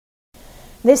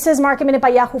This is Market Minute by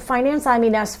Yahoo Finance. I'm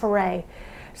Ines Ferre.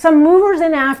 Some movers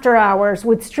in after hours,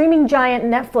 with streaming giant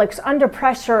Netflix under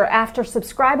pressure after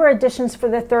subscriber additions for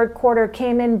the third quarter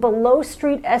came in below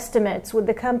street estimates, with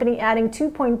the company adding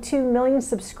 2.2 million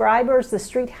subscribers. The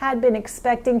street had been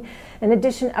expecting an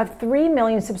addition of 3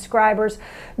 million subscribers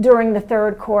during the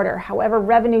third quarter. However,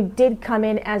 revenue did come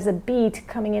in as a beat,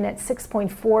 coming in at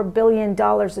 $6.4 billion.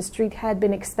 The street had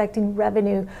been expecting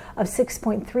revenue of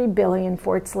 $6.3 billion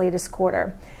for its latest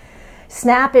quarter.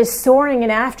 Snap is soaring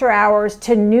in after hours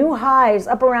to new highs,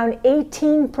 up around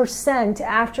 18%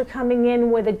 after coming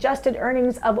in with adjusted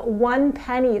earnings of 1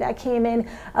 penny. That came in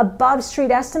above street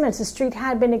estimates. The street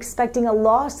had been expecting a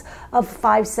loss of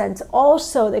 5 cents.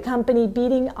 Also, the company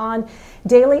beating on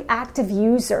daily active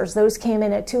users. Those came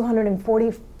in at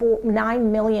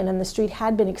 249 million, and the street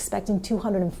had been expecting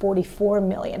 244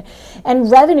 million. And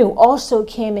revenue also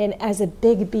came in as a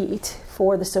big beat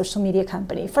for the social media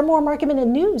company. For more Market Minute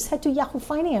news, head to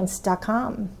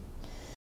yahoofinance.com.